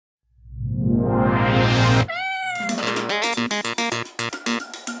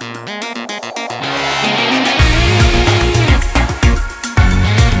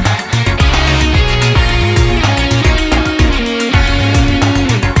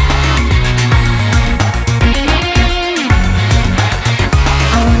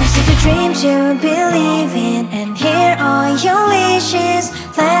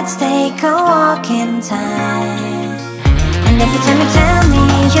time. And every time you tell me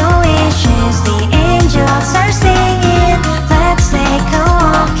your wishes, the angels are singing, let's take a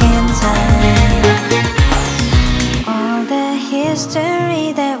walk in time. All the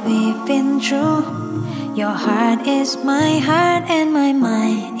history that we've been through, your heart is my heart and my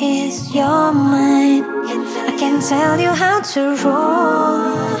mind is your mind. I can tell you how to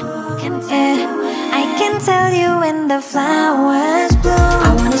roll, yeah. I can tell you when the flowers bloom.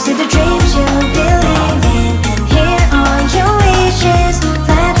 I wanna see the dreams you believe in and hear all your wishes.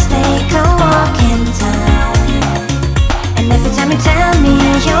 Let's take a walk in time. And every time you tell me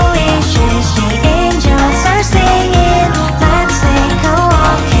your wishes, the angels are singing, let's take a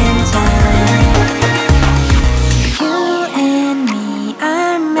walk in time. You and me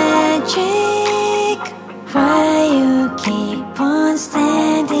are magic. Why you keep on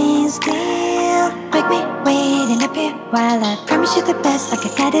standing still? Make me waiting up here while I promise you the best like a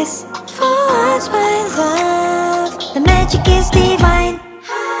goddess. For once, my love, the magic is divine.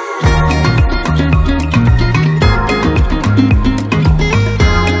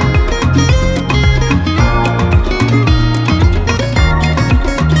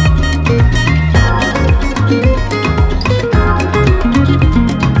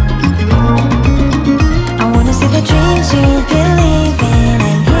 I wanna see the dreams you believe in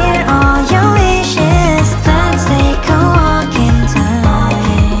and hear all your wishes. Let's take a walk in time.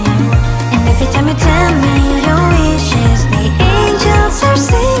 And every time you tell me your wishes, the angels are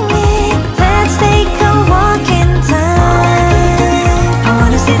singing, let's take a walk in time. I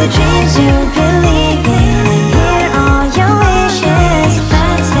wanna see the dreams you believe